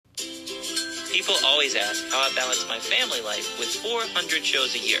People always ask how I balance my family life with 400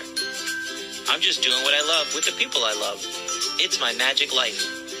 shows a year. I'm just doing what I love with the people I love. It's my magic life.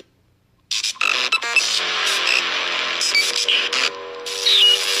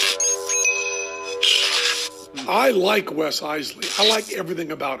 I like Wes Isley. I like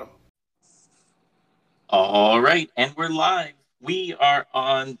everything about him. All right, and we're live. We are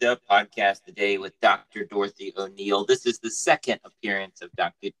on the podcast today with Dr. Dorothy O'Neal. This is the second appearance of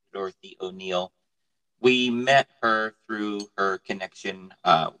Dr. Dorothy O'Neal. We met her through her connection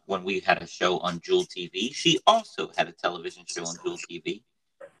when we had a show on Jewel TV. She also had a television show on Jewel TV.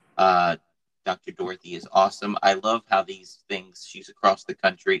 Dr. Dorothy is awesome. I love how these things, she's across the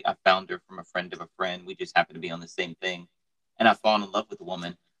country. I found her from a friend of a friend. We just happen to be on the same thing. And I've fallen in love with the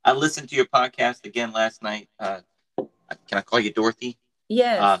woman. I listened to your podcast again last night. Can I call you Dorothy?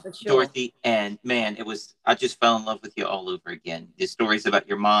 Yes, for sure. Dorothy, and man, I just fell in love with you all over again. The stories about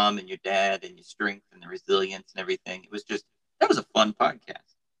your mom and your dad and your strength and the resilience and everything. That was a fun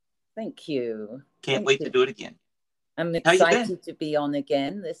podcast. Thank you. Can't wait to do it again. I'm excited to be on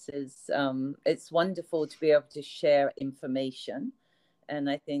again. This is, it's wonderful to be able to share information. And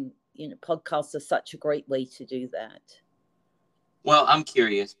I think, podcasts are such a great way to do that. Well, I'm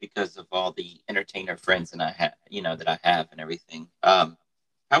curious because of all the entertainer friends that I have and everything.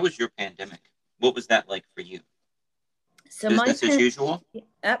 How was your pandemic? What was that like for you? So Business as usual?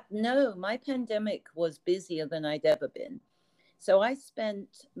 No, my pandemic was busier than I'd ever been. So I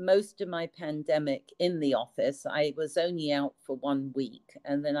spent most of my pandemic in the office. I was only out for 1 week,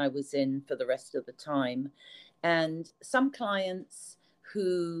 and then I was in for the rest of the time. And some clients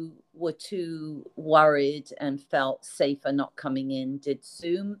who were too worried and felt safer not coming in did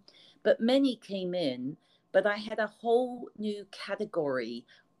Zoom, but many came in. But I had a whole new category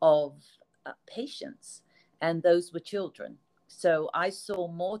of patients, and those were children. So I saw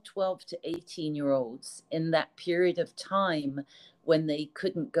more 12 to 18-year-olds in that period of time when they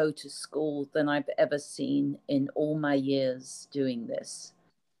couldn't go to school than I've ever seen in all my years doing this.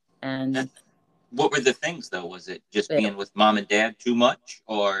 And what were the things, though? Was it just being with mom and dad too much,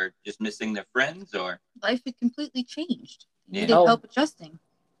 or just missing their friends, or life had completely changed? You needed help adjusting.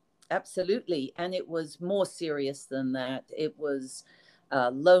 Absolutely. And it was more serious than that. It was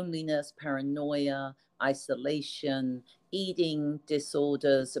loneliness, paranoia, isolation, eating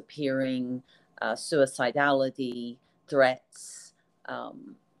disorders appearing, suicidality, threats,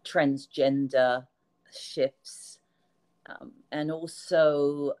 transgender shifts, and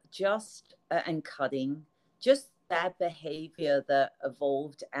also and cutting, just bad behavior that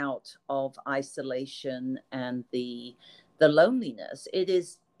evolved out of isolation and the loneliness. It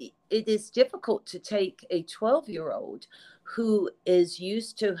is difficult to take a 12-year-old who is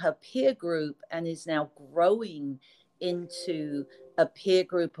used to her peer group and is now growing into a peer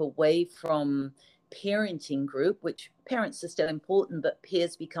group away from parenting group, which parents are still important, but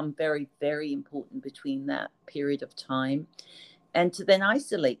peers become very, very important between that period of time, and to then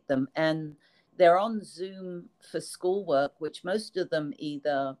isolate them. And they're on Zoom for schoolwork, which most of them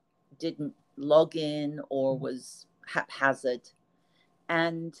either didn't log in or was haphazard.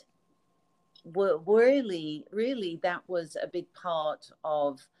 And really, that was a big part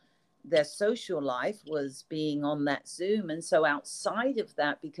of their social life, was being on that Zoom. And so outside of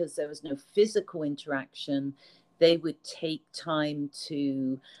that, because there was no physical interaction, they would take time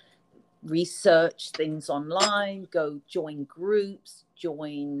to research things online, go join groups,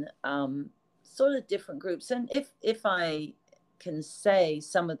 join sort of different groups. And if I can say,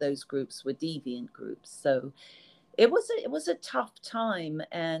 some of those groups were deviant groups. So it was a tough time,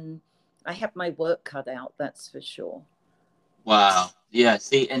 and I have my work cut out, that's for sure. Wow. Yeah.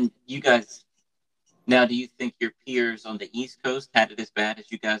 See, and you guys, now, do you think your peers on the East Coast had it as bad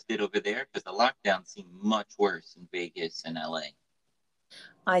as you guys did over there? Because the lockdown seemed much worse in Vegas and LA.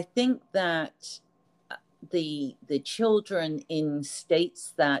 I think that the children in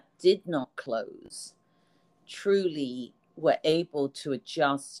states that did not close truly were able to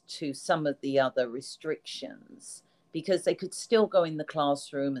adjust to some of the other restrictions, because they could still go in the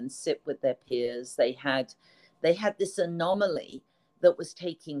classroom and sit with their peers. They had this anomaly that was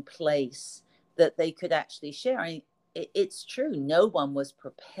taking place that they could actually share. It's true, no one was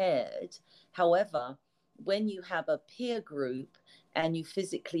prepared. However, when you have a peer group and you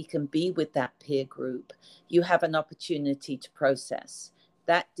physically can be with that peer group, you have an opportunity to process.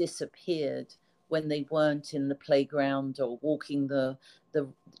 That disappeared when they weren't in the playground or walking the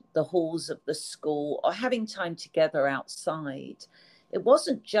halls of the school or having time together outside. It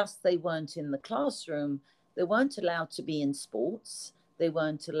wasn't just they weren't in the classroom, they weren't allowed to be in sports, they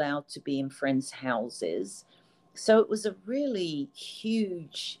weren't allowed to be in friends' houses. So it was a really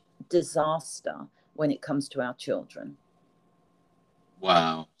huge disaster when it comes to our children.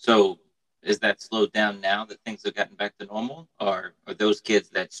 Wow. So is that slowed down now that things have gotten back to normal? Or are those kids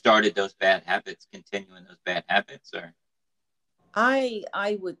that started those bad habits continuing those bad habits? Or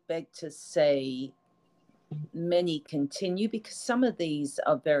I would beg to say many continue, because some of these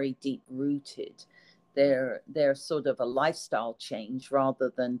are very deep rooted. They're sort of a lifestyle change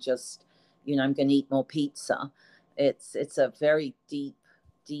rather than just, I'm going to eat more pizza. It's a very deep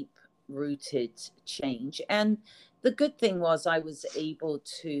rooted change. And the good thing was I was able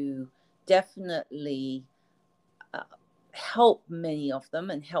to definitely help many of them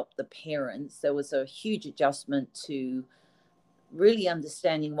and help the parents. There was a huge adjustment to really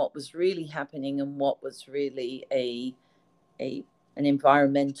understanding what was really happening and what was really an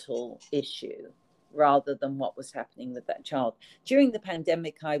environmental issue rather than what was happening with that child. During the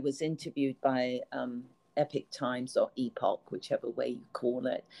pandemic, I was interviewed by Epic Times or Epoch, whichever way you call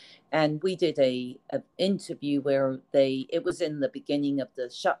it. And we did an interview where it was in the beginning of the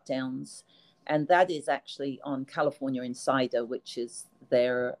shutdowns. And that is actually on California Insider, which is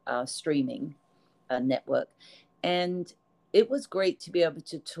their streaming network. And it was great to be able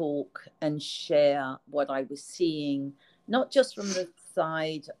to talk and share what I was seeing, not just from the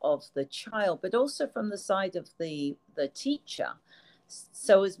side of the child, but also from the side of the teacher.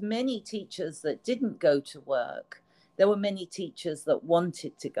 So as many teachers that didn't go to work, there were many teachers that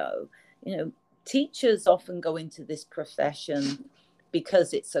wanted to go. Teachers often go into this profession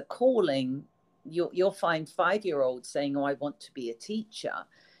because it's a calling. You'll find 5-year-olds saying, "Oh, I want to be a teacher."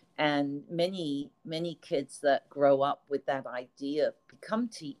 And many kids that grow up with that idea become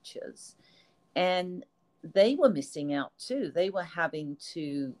teachers. And they were missing out too. They were having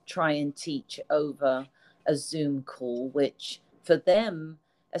to try and teach over a Zoom call, which for them,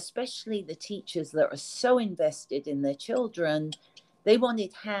 especially the teachers that are so invested in their children, they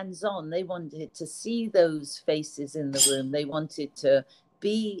wanted hands-on. They wanted to see those faces in the room. They wanted to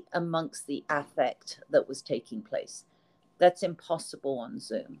be amongst the affect that was taking place. That's impossible on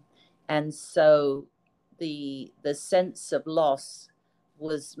Zoom. And so the sense of loss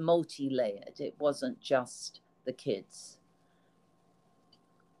was multi-layered. It wasn't just the kids.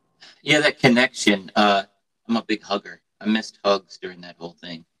 Yeah, that connection. I'm a big hugger. I missed hugs during that whole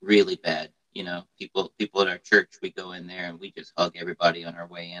thing really bad. People at our church, we go in there and we just hug everybody on our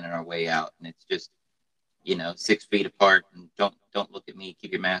way in and our way out. And it's just, 6 feet apart, and don't look at me,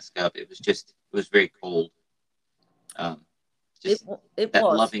 keep your mask up. It was very cold. Just it that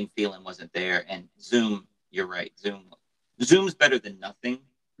was. Loving feeling wasn't there. And Zoom, you're right. Zoom's better than nothing,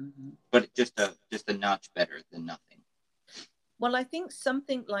 but just a notch better than nothing. Well, I think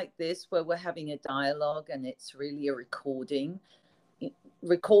something like this, where we're having a dialogue and it's really a recording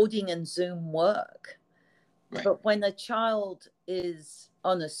and Zoom work. Right. But when a child is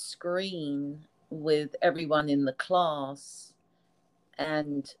on a screen with everyone in the class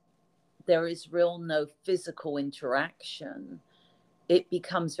and there is no physical interaction, it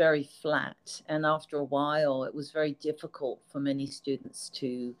becomes very flat. And after a while, it was very difficult for many students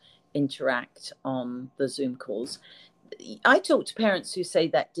to interact on the Zoom calls. I talk to parents who say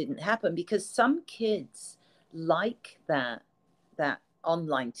that didn't happen because some kids like that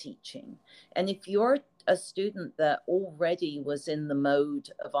online teaching. And if you're a student that already was in the mode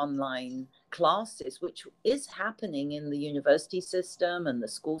of online classes, which is happening in the university system and the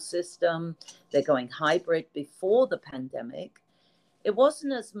school system, they're going hybrid before the pandemic, it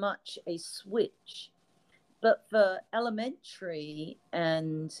wasn't as much a switch. But for elementary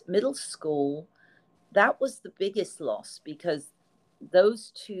and middle school, that was the biggest loss, because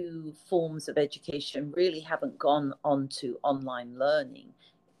those two forms of education really haven't gone on to online learning.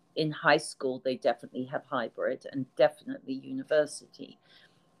 In high school, they definitely have hybrid, and definitely university.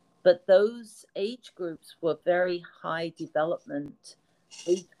 But those age groups were very high development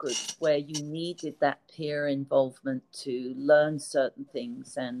age groups where you needed that peer involvement to learn certain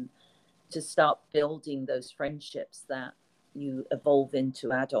things and to start building those friendships that you evolve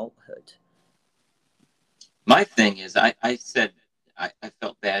into adulthood. My thing is, I said I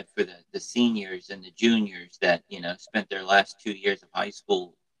felt bad for the seniors and the juniors that, spent their last 2 years of high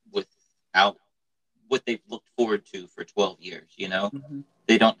school without what they've looked forward to for 12 years, Mm-hmm.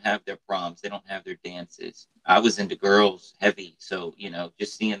 They don't have their proms. They don't have their dances. I was into girls heavy. So,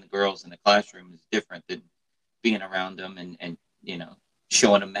 just seeing the girls in the classroom is different than being around them and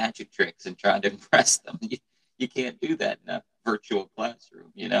showing them magic tricks and trying to impress them. You can't do that in a virtual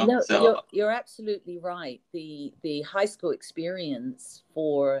classroom, No, so you're absolutely right. The high school experience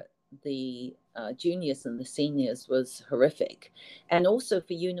for the juniors and the seniors was horrific. And also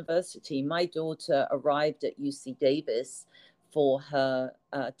for university, my daughter arrived at UC Davis for her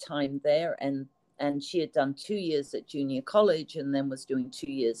time there. And she had done 2 years at junior college and then was doing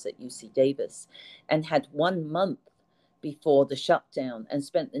 2 years at UC Davis, and had 1 month before the shutdown, and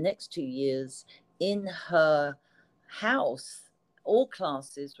spent the next 2 years in her house. All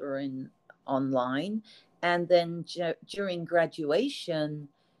classes were in online. And then during graduation,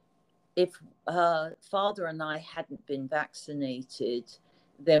 if her father and I hadn't been vaccinated,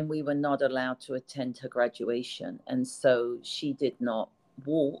 then we were not allowed to attend her graduation. And so she did not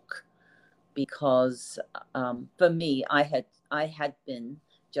walk because for me, I had been,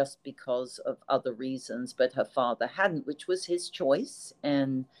 just because of other reasons, but her father hadn't, which was his choice.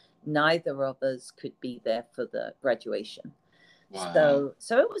 And neither of us could be there for the graduation. Wow.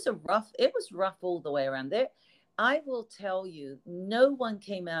 So it was rough all the way around there. I will tell you, no one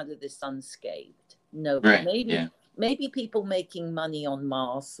came out of this unscathed. No, right. Maybe people making money on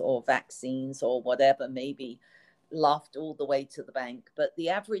masks or vaccines or whatever, maybe laughed all the way to the bank. But the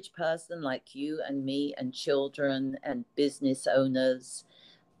average person like you and me and children and business owners,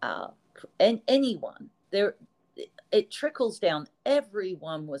 and anyone, it trickles down.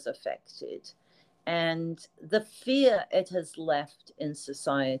 Everyone was affected. And the fear it has left in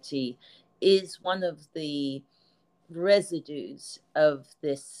society is one of the residues of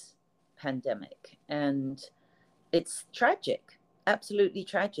this pandemic. And it's tragic, absolutely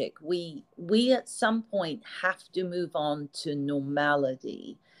tragic. We at some point have to move on to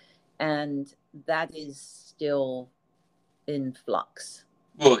normality. And that is still in flux.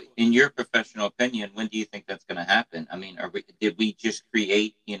 Well, in your professional opinion, when do you think that's going to happen? I mean, did we just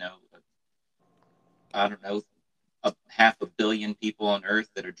create, I don't know, 500 million people on Earth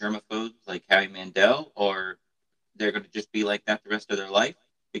that are germaphobes like Howie Mandel, or they're going to just be like that the rest of their life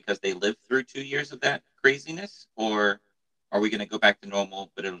because they lived through 2 years of that craziness? Or are we going to go back to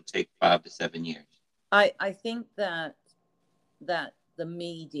normal, but it'll take 5 to 7 years? I think that the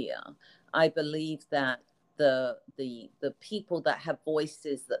media, I believe that the people that have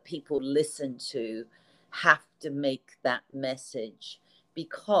voices that people listen to have to make that message,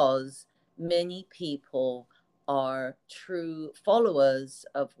 because many people are true followers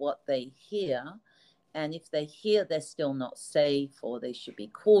of what they hear. And if they hear they're still not safe or they should be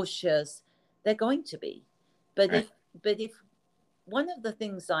cautious, they're going to be. But right. if one of the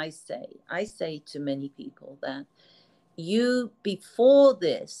things I say to many people that before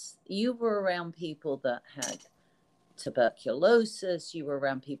this, you were around people that had tuberculosis, you were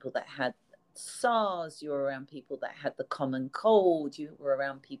around people that had SARS, you were around people that had the common cold, you were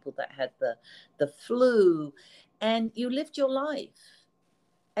around people that had the flu, and you lived your life.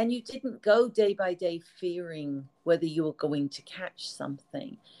 And you didn't go day by day fearing whether you were going to catch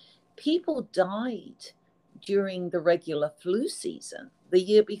something. People died during the regular flu season, the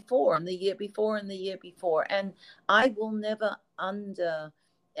year before, and the year before, and the year before. And I will never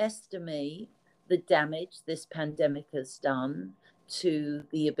underestimate the damage this pandemic has done to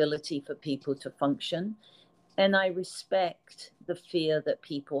the ability for people to function. And I respect the fear that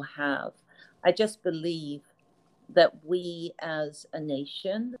people have. I just believe that we as a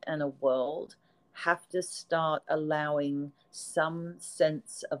nation and a world have to start allowing some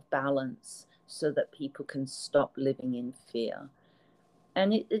sense of balance so that people can stop living in fear.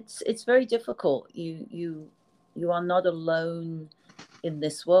 And it's very difficult. You are not alone in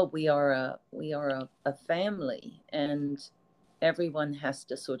this world. We are a family, and everyone has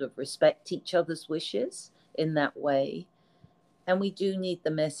to sort of respect each other's wishes in that way. And we do need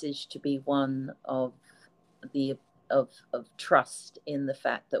the message to be one of trust in the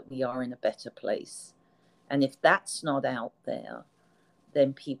fact that we are in a better place. And if that's not out there,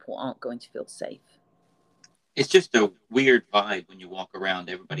 then people aren't going to feel safe. It's just a weird vibe when you walk around.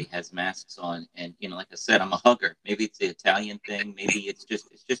 Everybody has masks on, and like I said, I'm a hugger. Maybe it's the Italian thing. Maybe it's just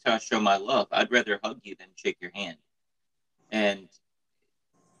how I show my love. I'd rather hug you than shake your hand. And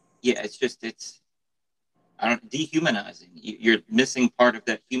yeah, it's dehumanizing. You're missing part of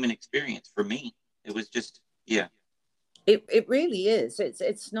that human experience. For me, it was just, yeah. It really is.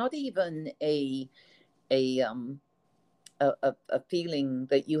 It's not even a feeling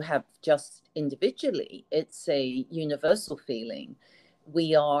that you have just individually. It's a universal feeling.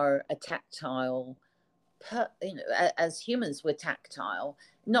 We are a tactile, as humans, we're tactile.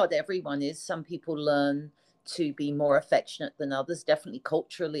 Not everyone is. Some people learn to be more affectionate than others. Definitely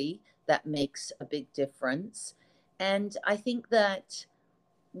culturally, that makes a big difference. And I think that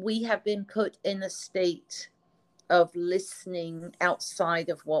we have been put in a state of listening outside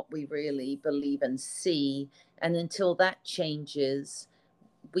of what we really believe and see. And until that changes,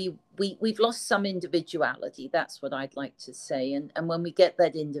 we've lost some individuality. That's what I'd like to say. And when we get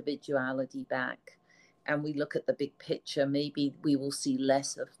that individuality back, and we look at the big picture, maybe we will see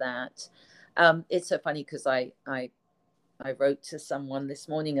less of that. It's so funny because I wrote to someone this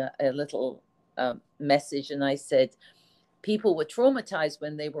morning a little message, and I said, people were traumatized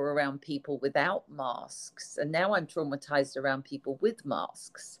when they were around people without masks, and now I'm traumatized around people with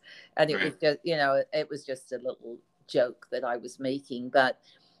masks. And it was just, it was just a little joke that I was making. But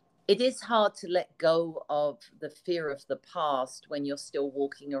it is hard to let go of the fear of the past when you're still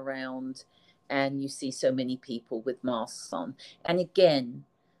walking around and you see so many people with masks on. And again,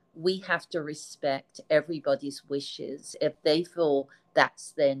 we have to respect everybody's wishes. If they feel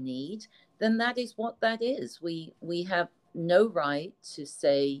that's their need, then that is what that is. We have no right to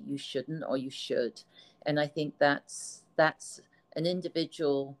say you shouldn't or you should. And I think that's an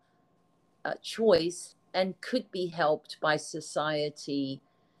individual choice, and could be helped by society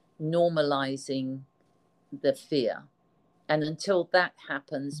normalizing the fear. And until that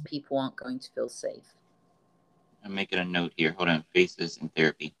happens, people aren't going to feel safe. I'm making a note here. Hold on. Faces in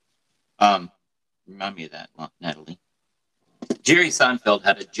therapy. Remind me of that, Natalie. Jerry Seinfeld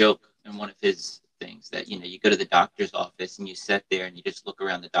had a joke in one of his things that, you go to the doctor's office and you sit there and you just look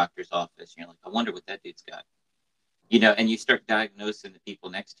around the doctor's office and you're like, I wonder what that dude's got. And you start diagnosing the people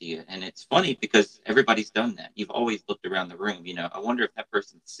next to you. And it's funny because everybody's done that. You've always looked around the room, I wonder if that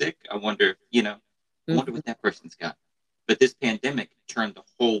person's sick. I wonder, I wonder what that person's got. But this pandemic turned the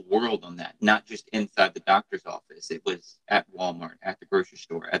whole world on that, not just inside the doctor's office. It was at Walmart, at the grocery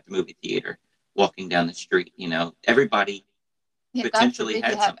store, at the movie theater, walking down the street. Everybody potentially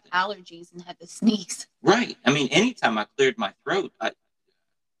had have something. Allergies and had to sneeze. Right. I mean, anytime I cleared my throat,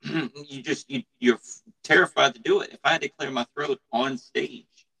 you're terrified to do it. If I had to clear my throat on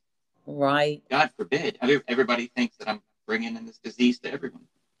stage, right? God forbid. Everybody thinks that I'm bringing in this disease to everyone.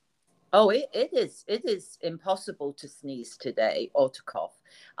 Oh, it is impossible to sneeze today or to cough.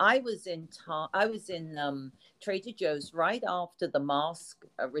 I was in Trader Joe's right after the mask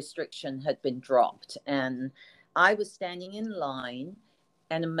restriction had been dropped, and I was standing in line,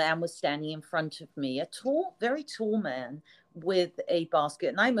 and a man was standing in front of me, a tall, very tall man with a basket,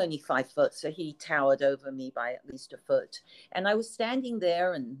 and I'm only 5 foot, so he towered over me by at least a foot. And I was standing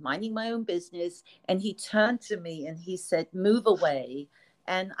there and minding my own business, and he turned to me and he said, "Move away."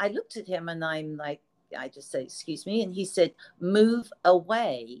 And I looked at him and I'm like, I just said, "Excuse me." And he said, "Move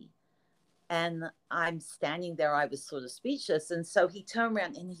away." And I'm standing there. I was sort of speechless. And so he turned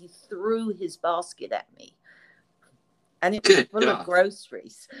around and he threw his basket at me. And it was full of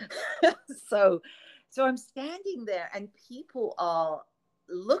groceries. So I'm standing there and people are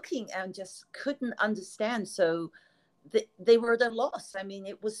looking and just couldn't understand. So they were at a loss. I mean,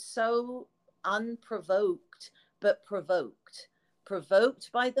 it was so unprovoked, but provoked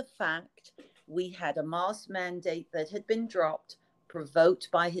by the fact we had a mask mandate that had been dropped,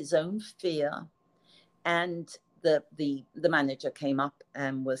 provoked by his own fear. And the manager came up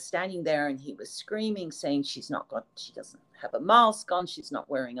and was standing there and he was screaming, saying she doesn't have a mask on, she's not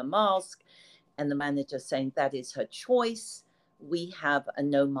wearing a mask. And the manager saying that is her choice. We have a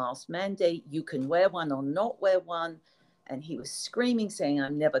no mask mandate. You can wear one or not wear one. And he was screaming, saying,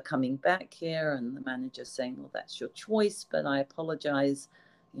 "I'm never coming back here." And the manager saying, "Well, that's your choice, but I apologize,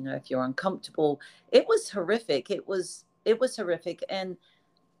 if you're uncomfortable." It was horrific. It was horrific. And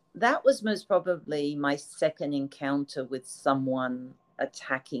that was most probably my second encounter with someone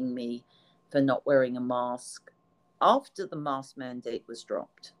attacking me for not wearing a mask after the mask mandate was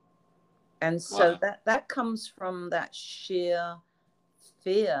dropped. And so that comes from that sheer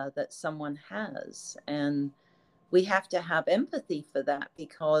fear that someone has. And we have to have empathy for that,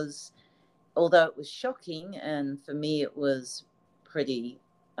 because although it was shocking, and for me it was pretty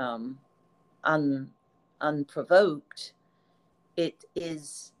unprovoked, it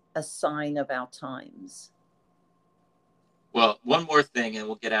is a sign of our times. Well, one more thing, and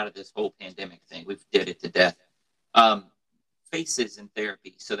we'll get out of this whole pandemic thing. We've did it to death. Faces in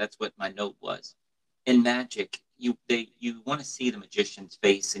therapy. So that's what my note was. In magic, you want to see the magician's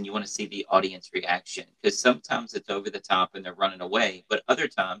face and you want to see the audience reaction, because sometimes it's over the top and they're running away, but other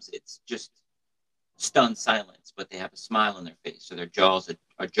times it's just stunned silence, but they have a smile on their face or their jaws are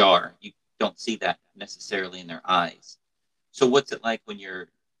ajar. You don't see that necessarily in their eyes. So what's it like when you're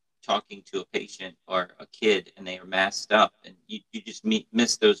talking to a patient or a kid and they are masked up and you just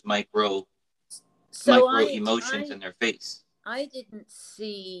miss those micro emotions in their face? I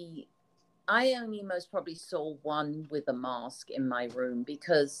only most probably saw one with a mask in my room,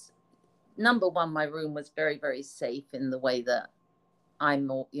 because number one, my room was very, very safe in the way that I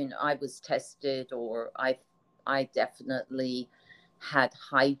was tested, or I definitely had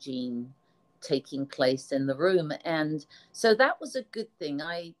hygiene taking place in the room. And so that was a good thing.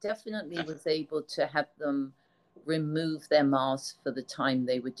 I definitely was able to have them remove their masks for the time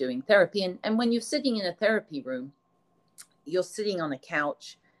they were doing therapy. And when you're sitting in a therapy room, you're sitting on a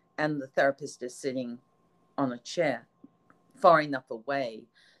couch and the therapist is sitting on a chair far enough away.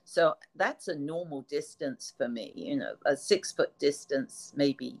 So that's a normal distance for me, you know, a 6 foot distance,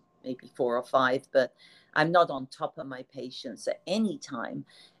 maybe 4 or 5, but I'm not on top of my patients at any time,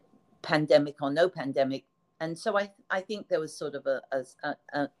 pandemic or no pandemic. And so I think there was sort of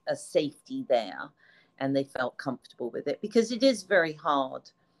a safety there, and they felt comfortable with it, because it is very hard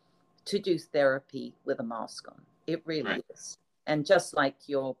to do therapy with a mask on. It really is. And just like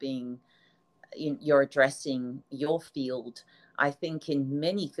you're addressing your field, I think in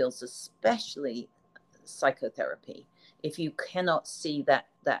many fields, especially psychotherapy, if you cannot see that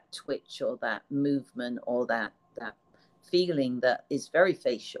twitch or that movement or that feeling that is very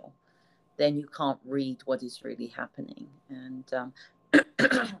facial, then you can't read what is really happening. And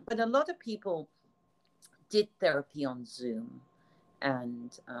but a lot of people did therapy on Zoom,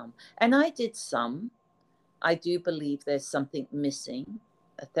 and I did some. I do believe there's something missing.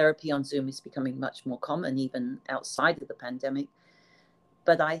 Therapy on Zoom is becoming much more common, even outside of the pandemic.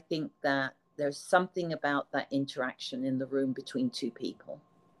 But I think that there's something about that interaction in the room between two people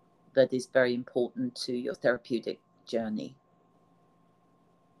that is very important to your therapeutic journey.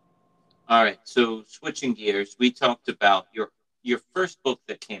 All right. So switching gears, we talked about your first book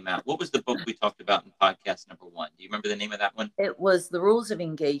that came out. What was the book we talked about in podcast number 1? Do you remember the name of that one? It was The Rules of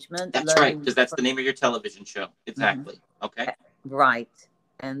Engagement. That's right, because that's the name of your television show. Exactly. Mm-hmm. Okay. Right.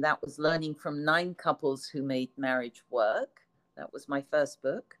 And that was learning from 9 couples who made marriage work. That was my first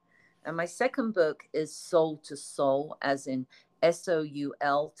book. And my second book is Soul to Soul, as in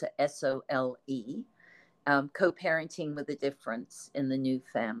SOUL to SOLE, co-parenting with a difference in the new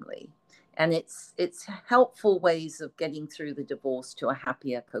family. And it's helpful ways of getting through the divorce to a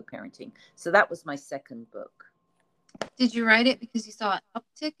happier co-parenting. So that was my second book. Did you write it because you saw an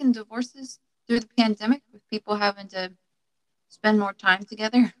uptick in divorces through the pandemic, with people having to spend more time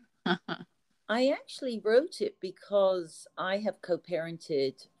together? I actually wrote it because I have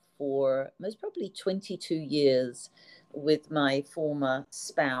co-parented for most probably 22 years with my former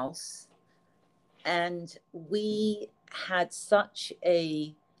spouse. And we had such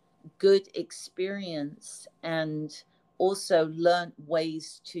a good experience, and also learned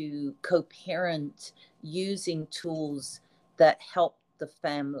ways to co-parent using tools that helped the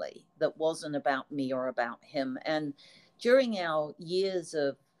family, that wasn't about me or about him. And during our years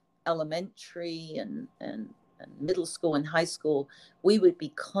of elementary and middle school and high school, we would be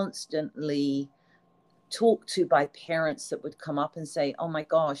constantly talked to by parents that would come up and say, oh my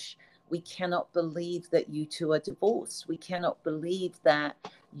gosh, we cannot believe that you two are divorced. We cannot believe that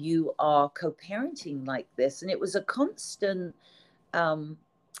you are co-parenting like this. And it was a constant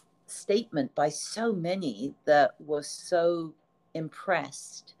statement by so many that were so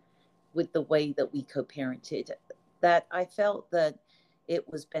impressed with the way that we co-parented, that I felt that it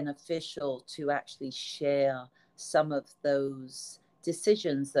was beneficial to actually share some of those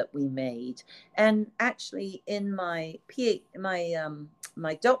decisions that we made. And actually in my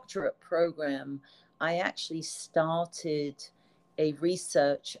doctorate program, I actually started a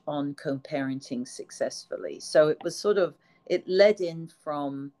research on co-parenting successfully. So it was it led in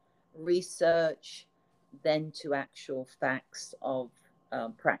from research then to actual facts of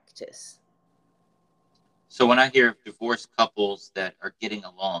practice. So when I hear of divorced couples that are getting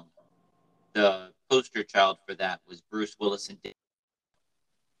along, the poster child for that was Bruce Willis and Dick.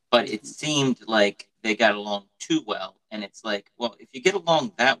 But it seemed like they got along too well. And it's like, well, if you get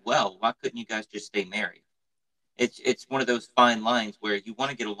along that well, why couldn't you guys just stay married? It's one of those fine lines where you want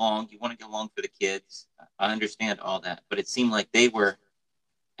to get along for the kids. I understand all that. But it seemed like they were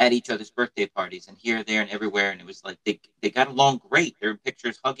at each other's birthday parties and here, there, and everywhere. And it was like they got along great. There were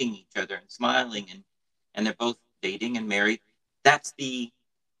pictures hugging each other and smiling, and they're both dating and married. That's the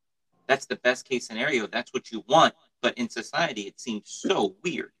best case scenario. That's what you want. But in society, it seems so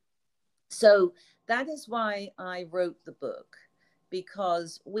weird. So that is why I wrote the book,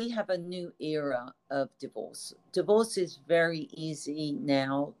 because we have a new era of divorce. Divorce is very easy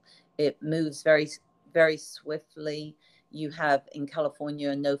now. It moves very, very swiftly. You have in California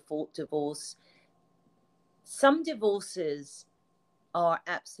a no-fault divorce. Some divorces are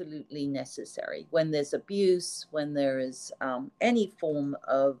absolutely necessary when there's abuse, when there is any form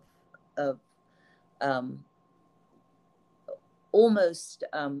of almost,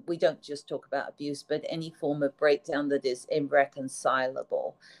 we don't just talk about abuse, but any form of breakdown that is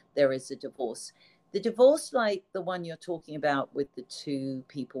irreconcilable, there is a divorce. The divorce, like the one you're talking about with the two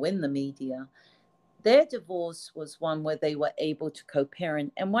people in the media, their divorce was one where they were able to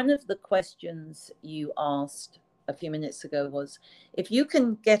co-parent. And one of the questions you asked a few minutes ago was, if you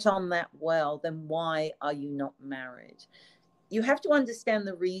can get on that well, then why are you not married? You have to understand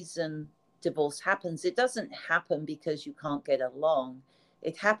the reason divorce happens. It doesn't happen because you can't get along.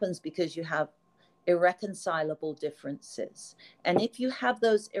 It happens because you have irreconcilable differences. And if you have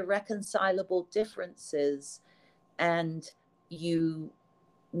those irreconcilable differences and you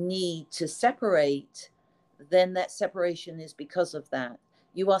need to separate, then that separation is because of that.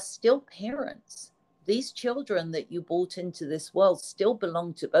 You are still parents. These children that you brought into this world still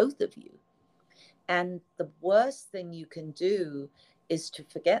belong to both of you. And the worst thing you can do is to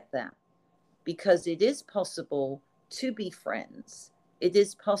forget that, because it is possible to be friends. It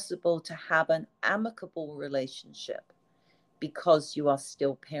is possible to have an amicable relationship because you are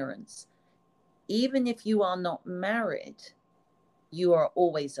still parents. Even if you are not married, you are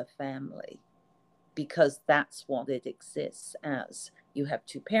always a family, because that's what it exists as. You have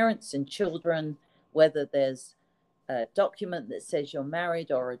two parents and children, whether there's a document that says you're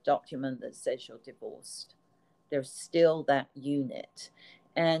married or a document that says you're divorced. There's still that unit.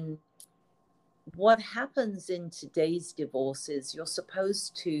 And what happens in today's divorce is you're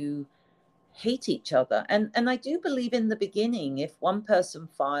supposed to hate each other. And I do believe in the beginning, if one person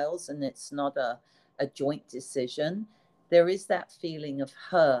files and it's not a joint decision, there is that feeling of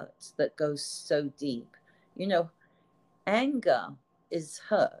hurt that goes so deep. You know, anger is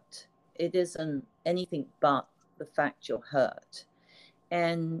hurt. It isn't anything but the fact you're hurt.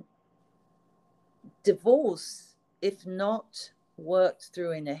 And divorce, if not worked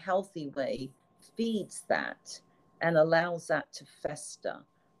through in a healthy way, feeds that and allows that to fester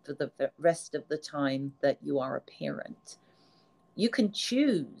for the rest of the time that you are a parent. You can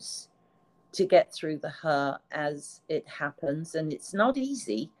choose to get through the hurt as it happens, and it's not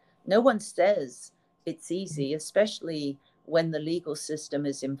easy. No one says it's easy, especially when the legal system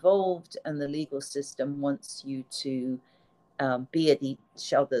is involved and the legal system wants you to be at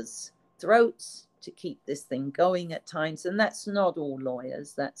each other's throats to keep this thing going at times. And that's not all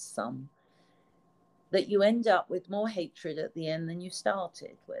lawyers, that's some. That you end up with more hatred at the end than you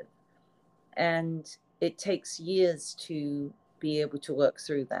started with. And it takes years to be able to work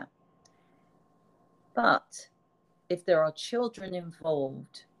through that. But if there are children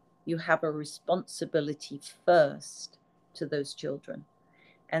involved, you have a responsibility first to those children.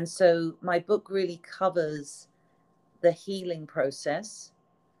 And so my book really covers the healing process,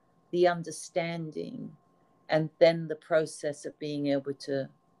 the understanding, and then the process of being able to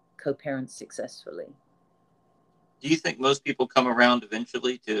co-parent successfully. Do you think most people come around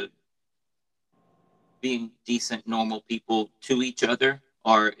eventually to being decent, normal people to each other?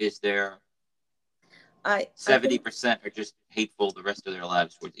 Or is there 70% are just hateful the rest of their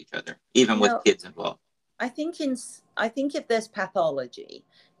lives towards each other, even with kids involved? I think if there's pathology,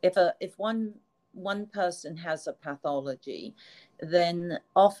 if one person has a pathology, then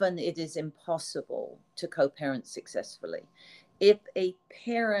often it is impossible to co-parent successfully. If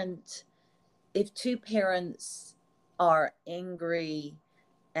two parents are angry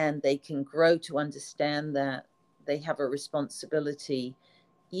and they can grow to understand that they have a responsibility,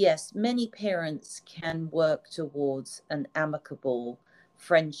 yes, many parents can work towards an amicable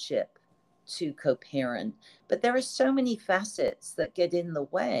friendship to co-parent, but there are so many facets that get in the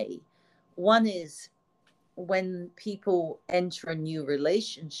way. One is when people enter a new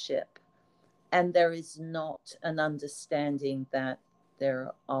relationship and there is not an understanding that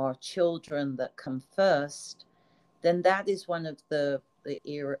there are children that come first, then that is one of the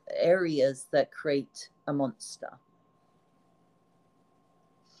areas that create a monster.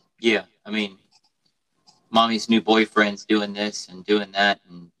 Yeah, I mean, mommy's new boyfriend's doing this and doing that,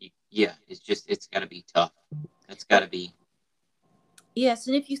 and yeah, it's got to be tough. It's got to be. Yes,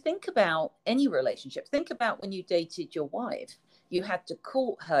 and if you think about any relationship, think about when you dated your wife. You had to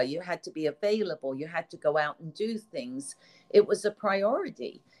court her, you had to be available, you had to go out and do things. It was a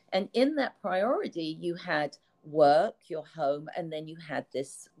priority. And in that priority, you had work, your home, and then you had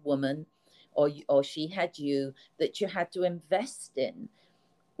this woman, or she had you, that you had to invest in.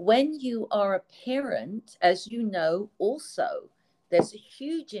 When you are a parent, as you know, also, there's a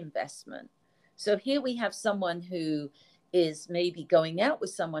huge investment. So here we have someone who is maybe going out with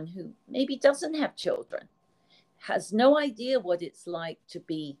someone who maybe doesn't have children, has no idea what it's like to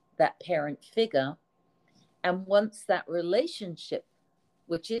be that parent figure, and wants that relationship,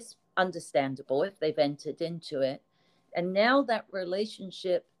 which is understandable if they've entered into it. And now that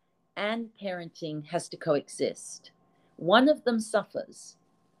relationship and parenting has to coexist. One of them suffers.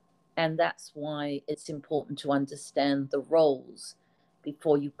 And that's why it's important to understand the roles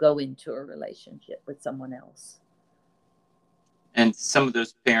before you go into a relationship with someone else. And some of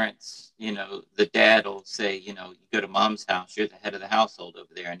those parents, the dad will say, you go to mom's house, you're the head of the household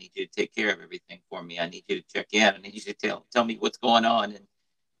over there. I need you to take care of everything for me. I need you to check in. I need you to tell me what's going on. And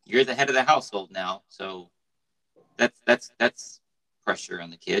you're the head of the household now. So that's pressure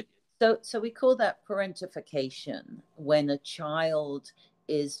on the kid. So we call that parentification, when a child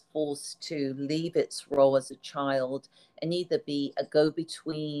is forced to leave its role as a child and either be a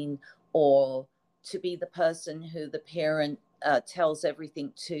go-between or to be the person who the parent tells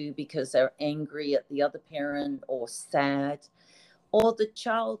everything to because they're angry at the other parent or sad, or the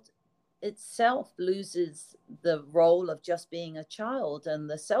child itself loses the role of just being a child and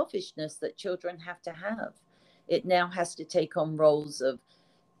the selfishness that children have to have. It now has to take on roles of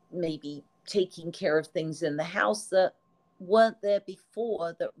maybe taking care of things in the house that weren't there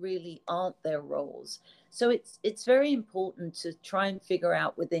before, that really aren't their roles. So it's very important to try and figure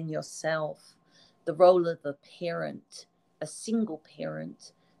out within yourself the role of a parent, a single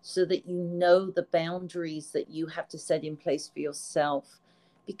parent, so that you know the boundaries that you have to set in place for yourself.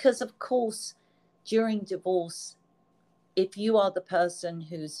 Because of course, during divorce, if you are the person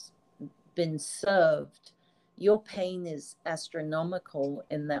who's been served, your pain is astronomical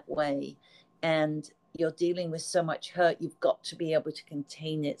in that way, and you're dealing with so much hurt. You've got to be able to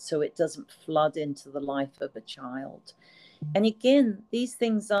contain it so it doesn't flood into the life of a child. And again, these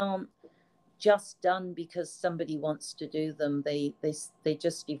things aren't just done because somebody wants to do them. They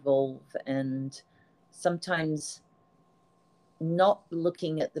just evolve, and sometimes not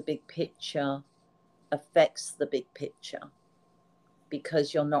looking at the big picture affects the big picture,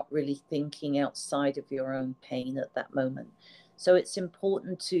 because you're not really thinking outside of your own pain at that moment. So it's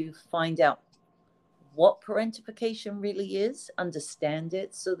important to find out what parentification really is, understand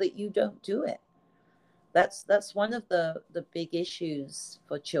it, so that you don't do it. That's one of the big issues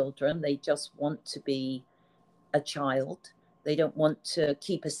for children. They just want to be a child. They don't want to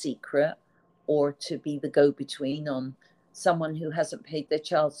keep a secret or to be the go-between on someone who hasn't paid their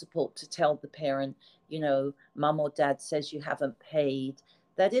child support, to tell the parent, mom or dad says you haven't paid.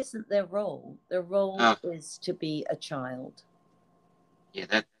 That isn't their role. Their role is to be a child.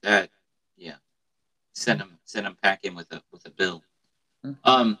 Yeah, yeah. Send them packing with a bill.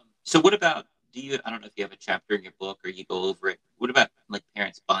 Mm-hmm. So what about, I don't know if you have a chapter in your book or you go over it. What about like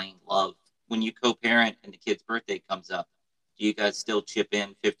parents buying love? When you co-parent and the kid's birthday comes up, do you guys still chip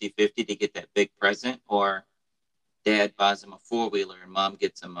in 50-50 to get that big present, or dad buys them a four-wheeler and mom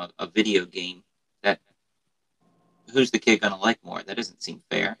gets them a video game? Who's the kid going to like more? That doesn't seem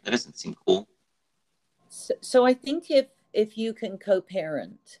fair. That doesn't seem cool. So I think if you can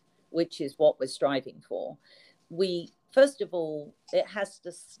co-parent, which is what we're striving for, first of all, it has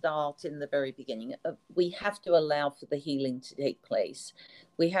to start in the very beginning. We have to allow for the healing to take place.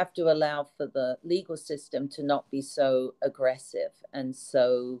 We have to allow for the legal system to not be so aggressive and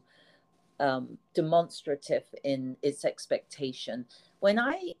so demonstrative in its expectation. When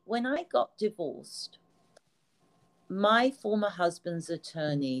I got divorced, my former husband's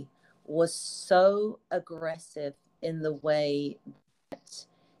attorney was so aggressive in the way that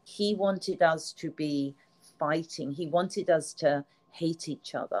he wanted us to be fighting. He wanted us to hate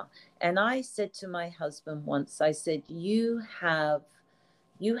each other. And I said to my husband once, I said, you have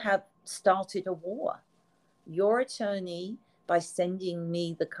started a war. Your attorney, by sending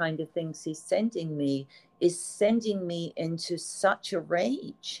me the kind of things he's sending me, is sending me into such a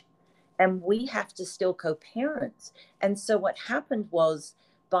rage. And we have to still co-parent. And so what happened was,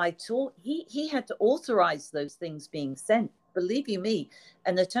 he had to authorize those things being sent. Believe you me,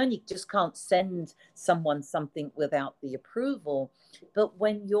 an attorney just can't send someone something without the approval. But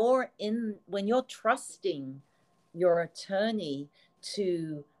when you're trusting your attorney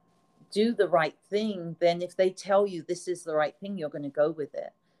to do the right thing, then if they tell you this is the right thing, you're going to go with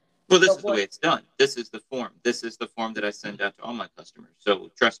it. Well, this is the way it's done. This is the form. This is the form that I send out to all my customers.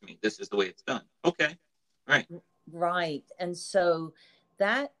 So trust me, this is the way it's done. Okay. Right. Right. And so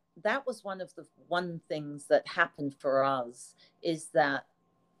that was one of the things that happened for us, is that,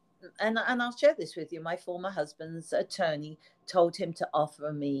 and I'll share this with you. My former husband's attorney told him to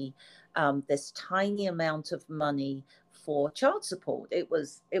offer me this tiny amount of money for child support. It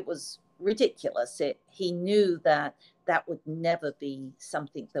was ridiculous. He knew that would never be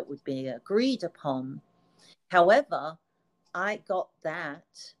something that would be agreed upon. However, I got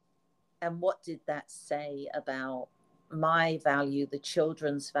that. And what did that say about my value, the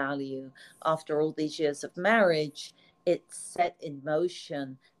children's value? After all these years of marriage, it set in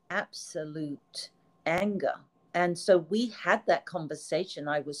motion absolute anger And so we had that conversation.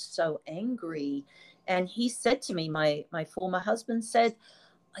 I was so angry. And he said to me, my former husband said,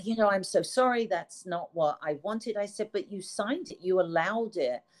 you know, I'm so sorry. That's not what I wanted. I said, but you signed it, you allowed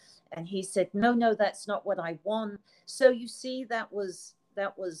it. And he said, no, that's not what I want. So you see, that was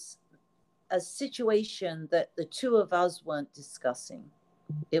a situation that the two of us weren't discussing.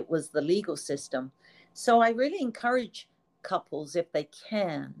 It was the legal system. So I really encourage couples, if they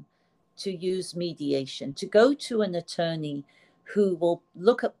can, to use mediation, to go to an attorney who will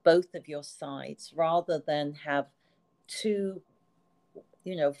look at both of your sides rather than have two,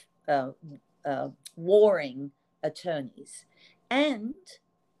 you know, warring attorneys. And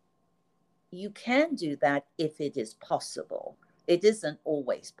you can do that if it is possible. It isn't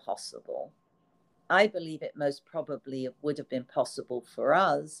always possible. I believe it most probably would have been possible for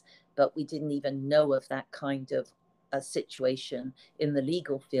us, but we didn't even know of that kind of a situation in the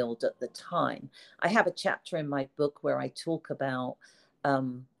legal field at the time. I have a chapter in my book where I talk about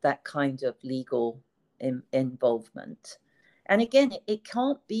that kind of legal involvement. And again, it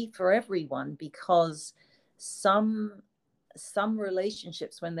can't be for everyone, because some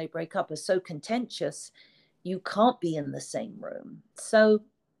relationships, when they break up, are so contentious, you can't be in the same room. So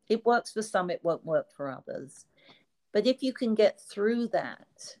it works for some, it won't work for others. But if you can get through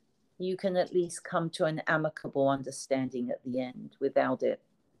that, you can at least come to an amicable understanding at the end without it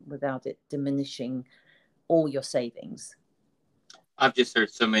diminishing all your savings. I've just heard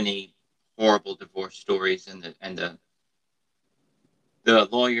so many horrible divorce stories, and the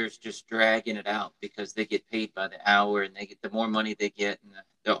lawyers just dragging it out because they get paid by the hour, and they get, the more money they get, and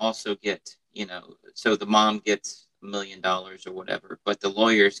they'll also get, you know, so the mom gets $1 million or whatever, but the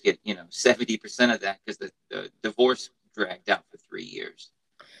lawyers get, you know, 70% of that because the divorce dragged out for 3 years.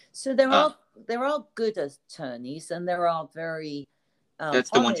 So there are good attorneys, and there are very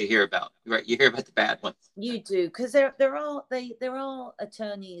that's the ones you hear about, right? You hear about the bad ones. You do, because there are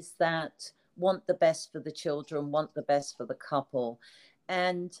attorneys that want the best for the children, want the best for the couple.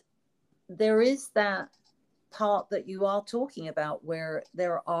 And there is that part that you are talking about where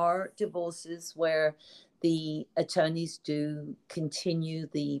there are divorces where the attorneys do continue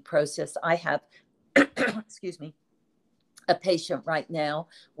the process. I have, excuse me, a patient right now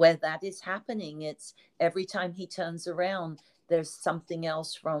where that is happening. It's every time he turns around, there's something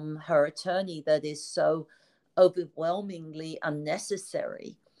else from her attorney that is so overwhelmingly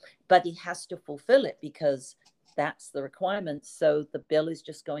unnecessary, but he has to fulfill it because that's the requirement. So the bill is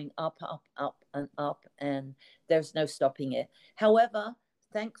just going up, up, up, and up, and there's no stopping it. However,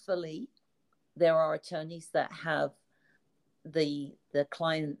 thankfully, there are attorneys that have the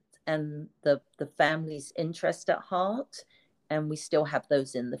client and the family's interest at heart, and we still have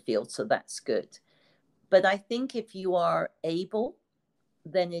those in the field, so that's good. But I think if you are able,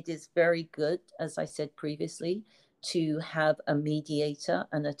 then it is very good, as I said previously, to have a mediator,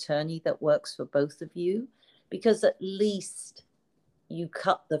 an attorney that works for both of you, because at least you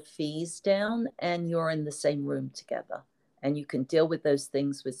cut the fees down and you're in the same room together, and you can deal with those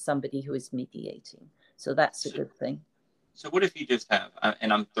things with somebody who is mediating. So that's a good thing. So what if you just have,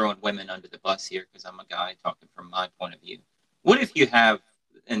 and I'm throwing women under the bus here because I'm a guy talking from my point of view. What if you have,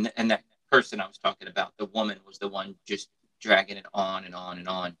 and that person I was talking about, the woman was the one just dragging it on and on and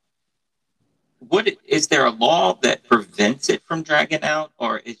on. Is there a law that prevents it from dragging out,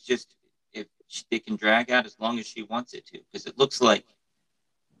 or it's just if it can drag out as long as she wants it to? Because it looks like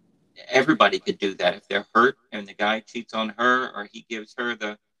everybody could do that if they're hurt and the guy cheats on her, or he gives her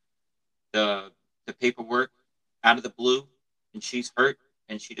the paperwork out of the blue and she's hurt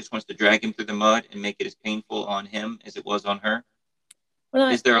and she just wants to drag him through the mud and make it as painful on him as it was on her. Well,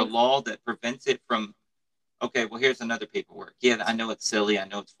 is there a law that prevents it from, okay, well, here's another paperwork. Yeah, I know it's silly. I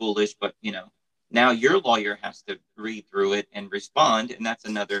know it's foolish, but, you know, now your lawyer has to read through it and respond, and that's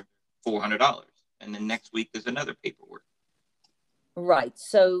another $400. And then next week there's another paperwork. Right.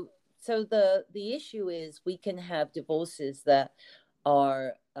 So the issue is we can have divorces that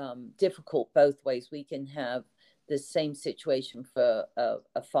are difficult both ways. We can have the same situation for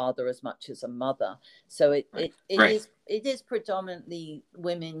a father as much as a mother. So it is predominantly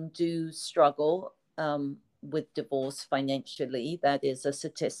women do struggle with divorce financially. That is a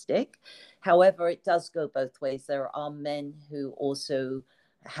statistic. However, it does go both ways. There are men who also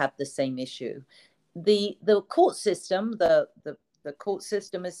have the same issue. The court system, the court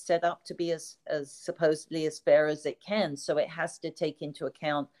system is set up to be as supposedly as fair as it can. So it has to take into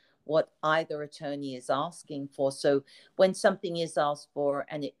account what either attorney is asking for. So when something is asked for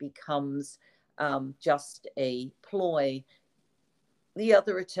and it becomes just a ploy, the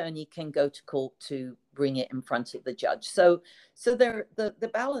other attorney can go to court to bring it in front of the judge. So the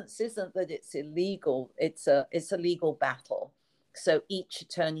balance isn't that it's illegal, it's a legal battle. So each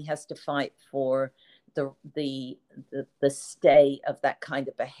attorney has to fight for the stay of that kind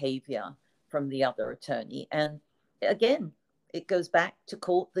of behavior from the other attorney. And again, it goes back to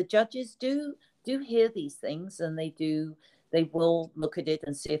court. The judges do hear these things, and they will look at it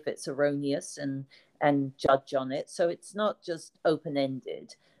and see if it's erroneous and judge on it. So it's not just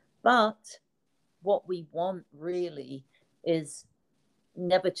open-ended. But what we want really is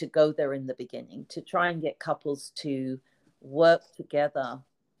never to go there in the beginning, to try and get couples to work together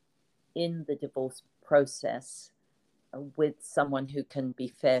in the divorce process with someone who can be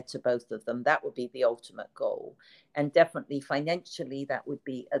fair to both of them. That would be the ultimate goal. And definitely financially, that would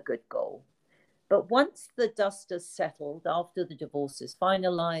be a good goal. But once the dust has settled, after the divorce is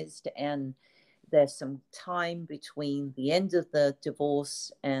finalized and there's some time between the end of the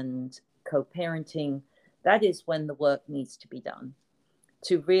divorce and co-parenting, that is when the work needs to be done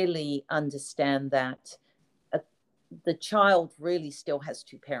to really understand that the child really still has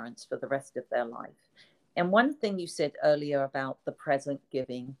two parents for the rest of their life. And one thing you said earlier about the present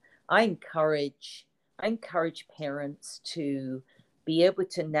giving, I encourage parents to be able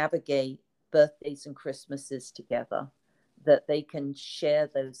to navigate birthdays and Christmases together, that they can share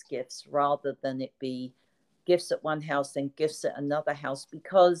those gifts rather than it be gifts at one house and gifts at another house,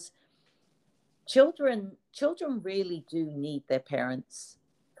 because children really do need their parents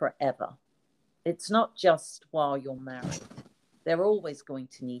forever. It's not just while you're married. They're always going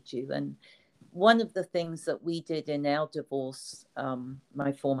to need you. And one of the things that we did in our divorce,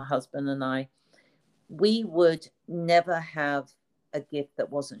 my former husband and I, we would never have a gift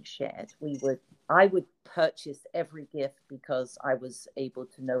that wasn't shared. I would purchase every gift because I was able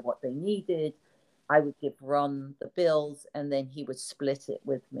to know what they needed. I would give Ron the bills, and then he would split it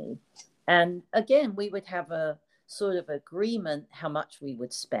with me. And again, we would have a sort of agreement how much we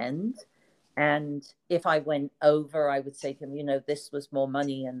would spend. And if I went over, I would say to him, this was more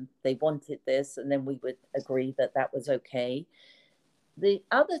money and they wanted this. And then we would agree that that was okay. The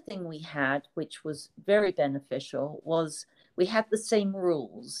other thing we had, which was very beneficial, was we had the same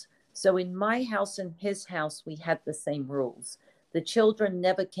rules. So in my house and his house, we had the same rules. The children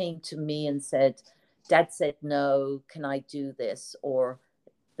never came to me and said, Dad said no, can I do this? Or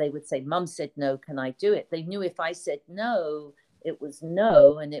they would say, Mum said no, can I do it? They knew if I said no, it was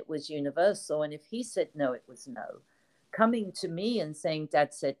no, and it was universal. And if he said no, it was no. Coming to me and saying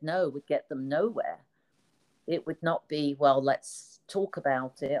Dad said no would get them nowhere. It would not be, well, let's talk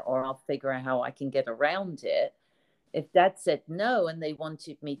about it, or I'll figure out how I can get around it. If Dad said no and they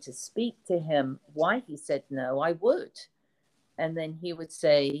wanted me to speak to him why he said no, I would. And then he would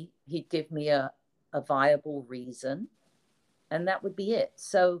say, he'd give me a viable reason, and that would be it.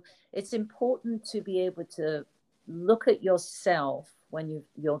 So it's important to be able to look at yourself when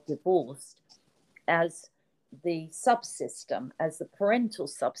you're divorced as the subsystem, as the parental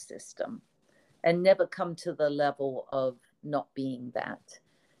subsystem, and never come to the level of not being that.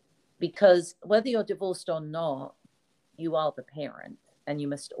 Because whether you're divorced or not, you are the parent, and you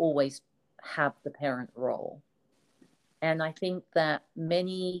must always have the parent role. And I think that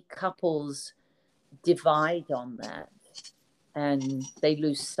many couples divide on that, and they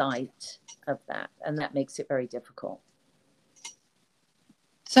lose sight of that, and that makes it very difficult.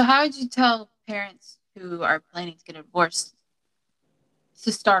 So how would you tell parents who are planning to get a divorce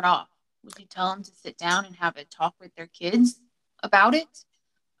to start off? Would you tell them to sit down and have a talk with their kids about it,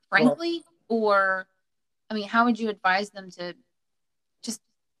 frankly? Or, I mean, how would you advise them to just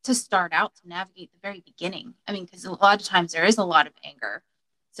to start out, to navigate the very beginning? I mean, because a lot of times there is a lot of anger.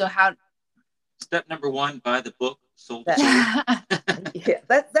 So how... Step number 1, buy the book. Sold. Yeah,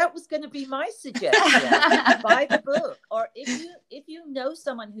 that was going to be my suggestion. Buy the book. Or if you know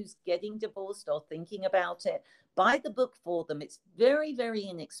someone who's getting divorced or thinking about it, buy the book for them. It's very, very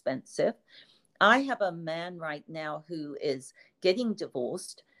inexpensive. I have a man right now who is getting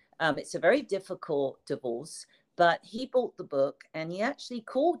divorced. It's a very difficult divorce, but he bought the book and he actually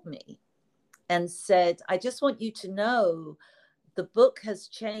called me and said, I just want you to know the book has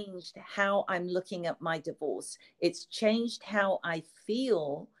changed how I'm looking at my divorce. It's changed how I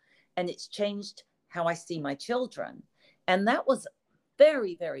feel, and it's changed how I see my children. And that was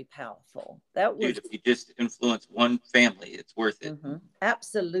very, very powerful. That was... Dude, if you just influence one family, it's worth it. Mm-hmm.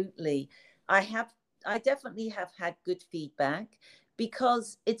 Absolutely. I definitely have had good feedback,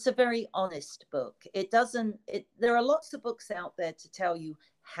 because it's a very honest book. There are lots of books out there to tell you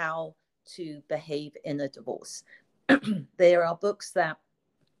how to behave in a divorce. There are books that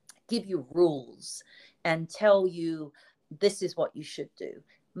give you rules and tell you this is what you should do.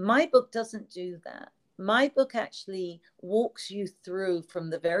 My book doesn't do that. my book actually walks you through from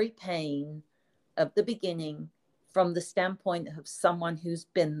the very pain of the beginning, from the standpoint of someone who's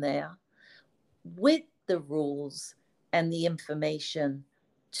been there, with the rules and the information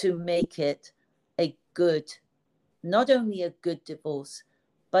to make it a good, not only a good divorce,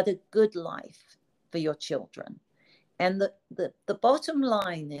 but a good life for your children. And the bottom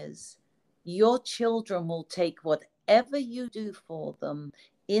line is, your children will take whatever you do for them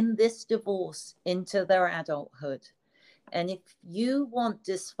in this divorce into their adulthood. And if you want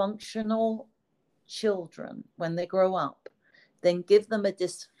dysfunctional children when they grow up, then give them a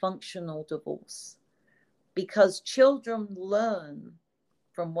dysfunctional divorce, because children learn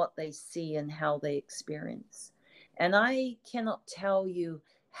from what they see and how they experience. And I cannot tell you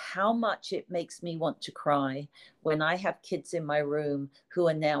how much it makes me want to cry when I have kids in my room who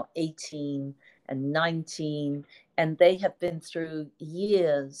are now 18 and 19, and they have been through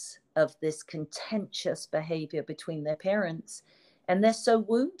years of this contentious behavior between their parents, and they're so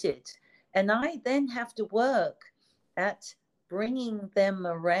wounded. And I then have to work at bringing them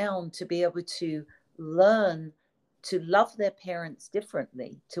around to be able to learn to love their parents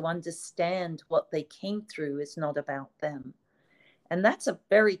differently, to understand what they came through is not about them. And that's a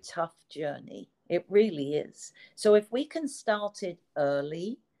very tough journey. It really is. So if we can start it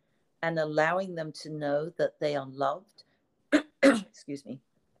early and allowing them to know that they are loved, excuse me,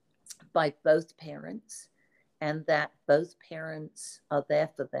 by both parents, and that both parents are there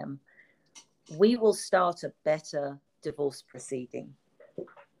for them, we will start a better divorce proceeding.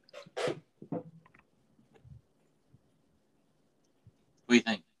 What do you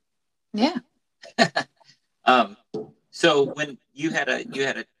think? Yeah. So when you had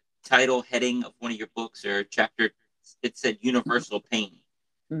a title heading of one of your books or a chapter, it said universal pain.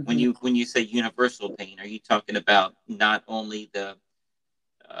 Mm-hmm. When you say universal pain, are you talking about not only the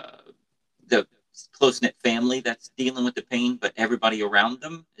close-knit family that's dealing with the pain, but everybody around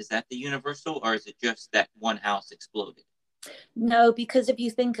them? Is that the universal, or is it just that one house exploded? No, because if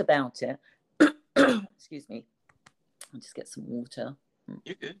you think about it, excuse me, I'll just get some water.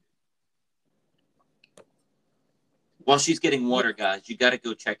 You're good. While she's getting water, guys, you got to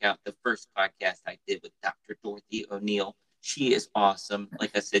go check out the first podcast I did with Dr. Dorothy O'Neil. She is awesome.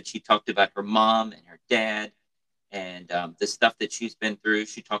 Like I said, she talked about her mom and her dad and the stuff that she's been through.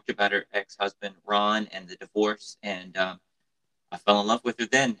 She talked about her ex-husband, Ron, and the divorce. And I fell in love with her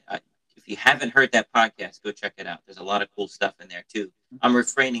then. If you haven't heard that podcast, go check it out. There's a lot of cool stuff in there, too. I'm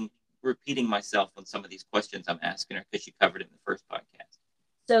repeating myself on some of these questions I'm asking her because she covered it in the first podcast.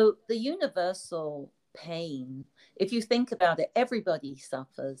 So the universal pain, if you think about it, everybody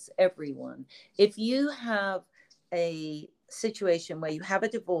suffers, everyone. If you have a situation where you have a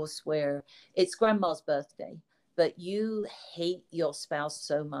divorce where it's grandma's birthday, but you hate your spouse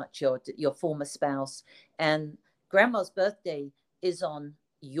so much, your former spouse, and grandma's birthday is on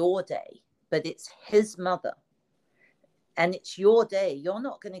your day, but it's his mother, and it's your day, you're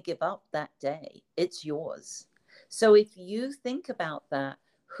not going to give up that day. It's yours. So if you think about that,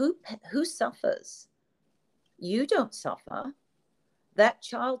 who suffers? You don't suffer. That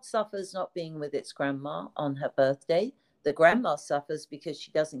child suffers not being with its grandma on her birthday. The grandma suffers because she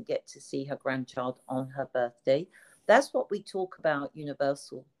doesn't get to see her grandchild on her birthday. That's what we talk about,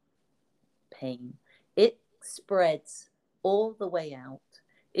 universal pain. It spreads all the way out.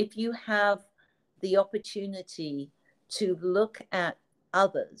 If you have the opportunity to look at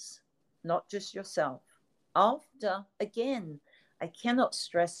others, not just yourself, after, again, I cannot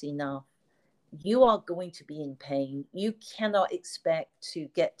stress enough, you are going to be in pain. You cannot expect to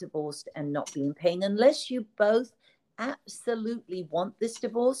get divorced and not be in pain unless you both absolutely want this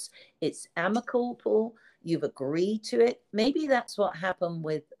divorce. It's amicable. You've agreed to it. Maybe that's what happened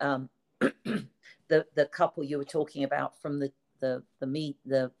with the couple you were talking about from the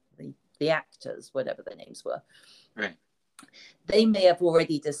actors, whatever their names were. Right. They may have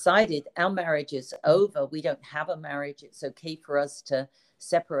already decided our marriage is over. We don't have a marriage. It's okay for us to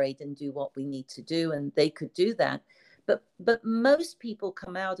separate and do what we need to do, and they could do that. But most people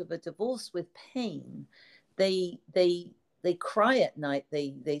come out of a divorce with pain. They cry at night.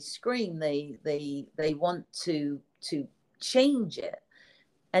 They scream. They want to change it,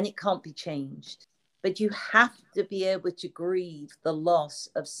 and it can't be changed. But you have to be able to grieve the loss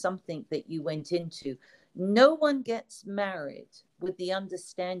of something that you went into. No one gets married with the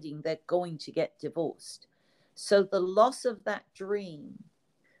understanding they're going to get divorced. So the loss of that dream,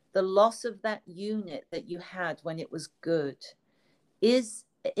 the loss of that unit that you had when it was good is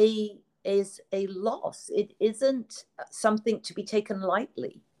a loss. It isn't something to be taken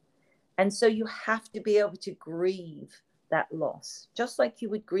lightly. And so you have to be able to grieve that loss, just like you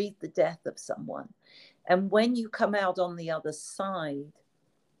would grieve the death of someone. And when you come out on the other side,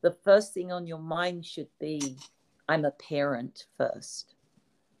 the first thing on your mind should be, I'm a parent first,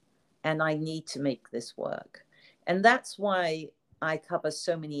 and I need to make this work. And that's why I cover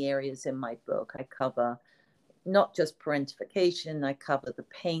so many areas in my book. I cover not just parentification, I cover the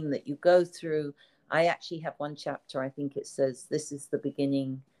pain that you go through. I actually have one chapter, I think it says, this is the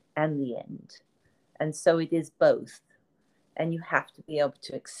beginning and the end. And so it is both. And you have to be able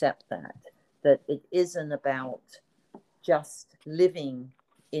to accept that it isn't about just living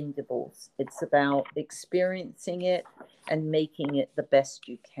in divorce. It's about experiencing it and making it the best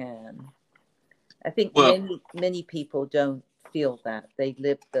you can. I think many people don't feel that. They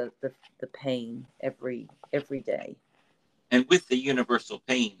live the pain every day. And with the universal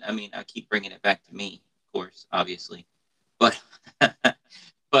pain, I mean, I keep bringing it back to me, of course, obviously, but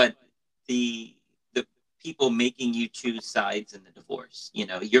but the people making you choose sides in the divorce, you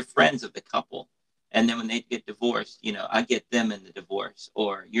know, you're friends of the couple, and then when they get divorced, you know, I get them in the divorce,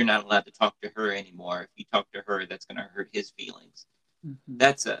 or you're not allowed to talk to her anymore. If you talk to her, that's going to hurt his feelings. Mm-hmm.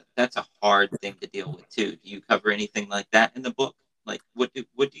 That's a hard thing to deal with too. Do you cover anything like that in the book? Like, what do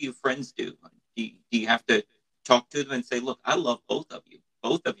your friends do? Do you have to talk to them and say, look, I love both of you.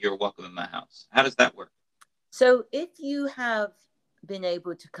 Both of you are welcome in my house. How does that work? So if you have been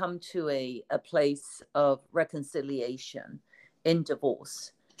able to come to a place of reconciliation in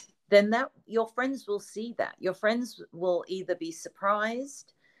divorce, then that your friends will see that. Your friends will either be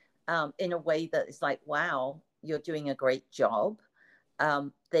surprised in a way that is like, wow, you're doing a great job.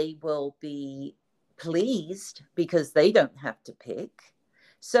 They will be pleased because they don't have to pick.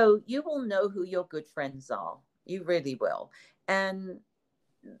 So you will know who your good friends are. You really will. And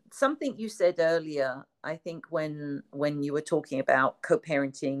something you said earlier, I think when you were talking about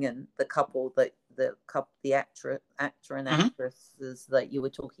co-parenting and the couple that the actor and actresses that you were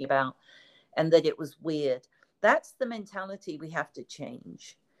talking about, and that it was weird. That's the mentality we have to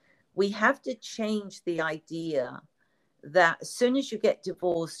change. We have to change the idea that as soon as you get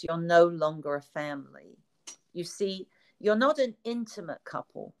divorced, you're no longer a family. You see, you're not an intimate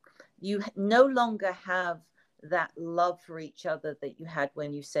couple. You no longer have that love for each other that you had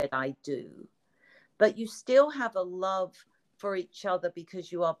when you said, I do. But you still have a love for each other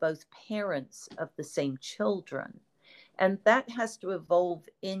because you are both parents of the same children. And that has to evolve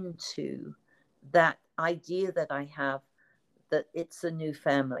into that idea that I have that it's a new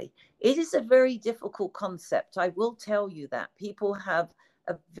family. It is a very difficult concept. I will tell you that. People have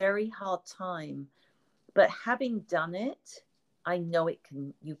a very hard time. But having done it, I know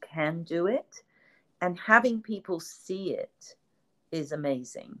you can do it. And having people see it is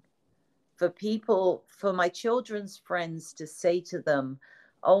amazing. For my children's friends to say to them,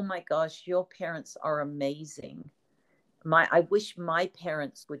 oh my gosh, your parents are amazing. I wish my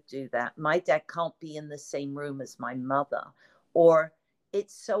parents would do that. My dad can't be in the same room as my mother. Or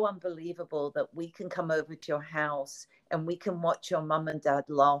it's so unbelievable that we can come over to your house and we can watch your mom and dad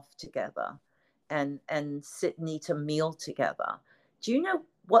laugh together and sit and eat a meal together. Do you know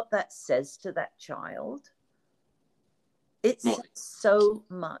what that says to that child? It says so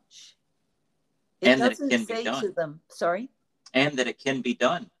much. It doesn't say to them, sorry? And that it can be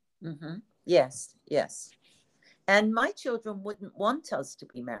done. Mm-hmm. Yes. And my children wouldn't want us to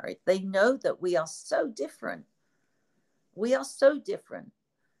be married. They know that we are so different. We are so different.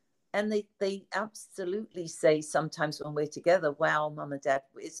 And they absolutely say sometimes when we're together, wow, Mom and Dad,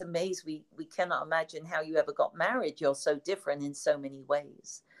 it's amazing. We cannot imagine how you ever got married. You're so different in so many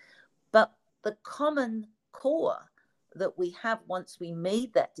ways. But the common core that we have once we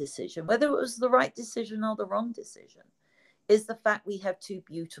made that decision, whether it was the right decision or the wrong decision, is the fact we have two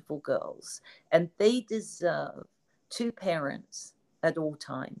beautiful girls. And they deserve two parents at all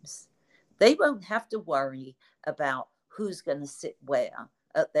times. They won't have to worry about who's going to sit where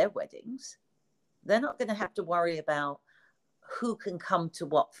at their weddings. They're not going to have to worry about who can come to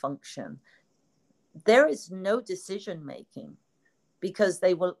what function. There is no decision making because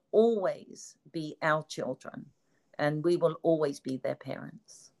they will always be our children and we will always be their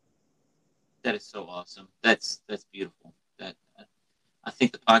parents. That is so awesome. That's beautiful. I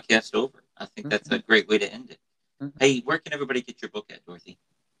think the podcast's over. I think that's a great way to end it. Mm-hmm. Hey, where can everybody get your book at, Dorothy?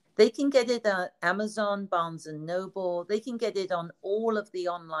 They can get it at Amazon, Barnes & Noble. They can get it on all of the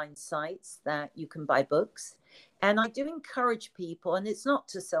online sites that you can buy books. And I do encourage people, and it's not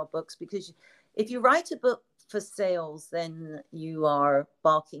to sell books, because if you write a book for sales, then you are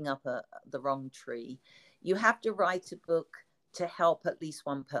barking up the wrong tree. You have to write a book to help at least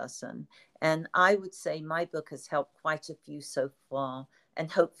one person. And I would say my book has helped quite a few so far, and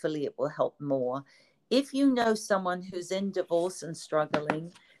hopefully it will help more. If you know someone who's in divorce and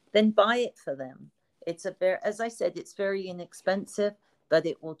struggling, then buy it for them. It's as I said, it's very inexpensive, but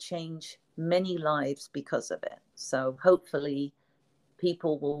it will change many lives because of it. So hopefully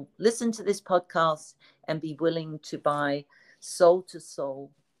people will listen to this podcast and be willing to buy Soul to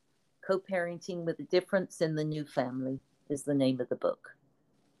Soul, Co-Parenting with a Difference in the New Family is the name of the book.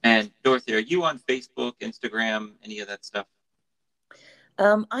 And Dorothy, are you on Facebook, Instagram, any of that stuff?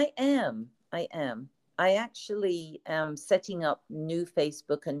 I am. I actually am setting up new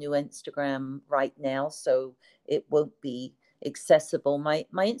Facebook and new Instagram right now, so it won't be accessible. My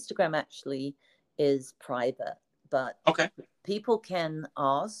Instagram actually is private, but okay, people can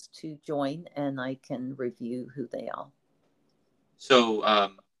ask to join, and I can review who they are. So,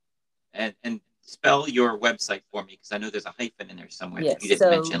 and spell your website for me, because I know there's a hyphen in there somewhere that you didn't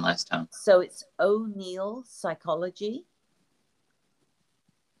mention last time. So it's O'Neil Psychology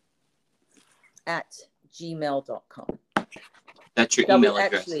 @gmail.com. That's your email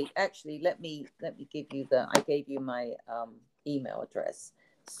address. Actually, let me give you I gave you my email address.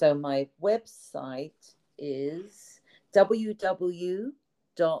 So my website is www.O'Neil,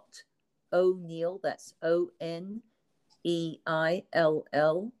 that's ONEILL,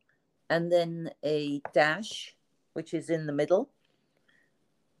 and then a dash, which is in the middle,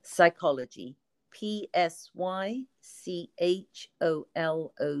 psychology,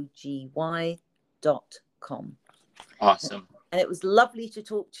 psychology.com. Awesome. And it was lovely to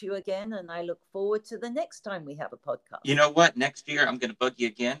talk to you again, and I look forward to the next time we have a podcast. You know what? Next year, I'm going to bug you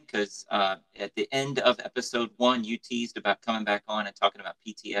again, because at the end of episode 1, you teased about coming back on and talking about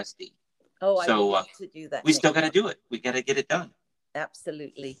PTSD. Oh, I would love to do that. We still got to do it. We got to get it done.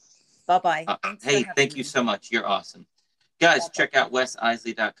 Absolutely. Bye-bye. Hey, thank you so much. You're awesome. Guys, check out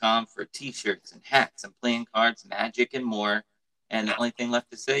wesisley.com for t-shirts and hats and playing cards, magic, and more. And the only thing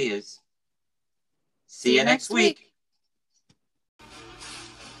left to say is, see you next week.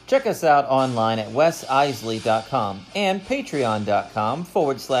 Check us out online at wesisley.com and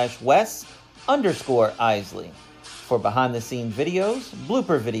patreon.com/Wes_Isley for behind-the-scenes videos,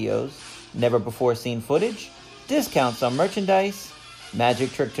 blooper videos, never-before-seen footage, discounts on merchandise,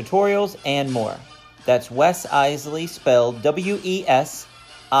 magic trick tutorials, and more. That's Wes Isley, spelled WESISELI.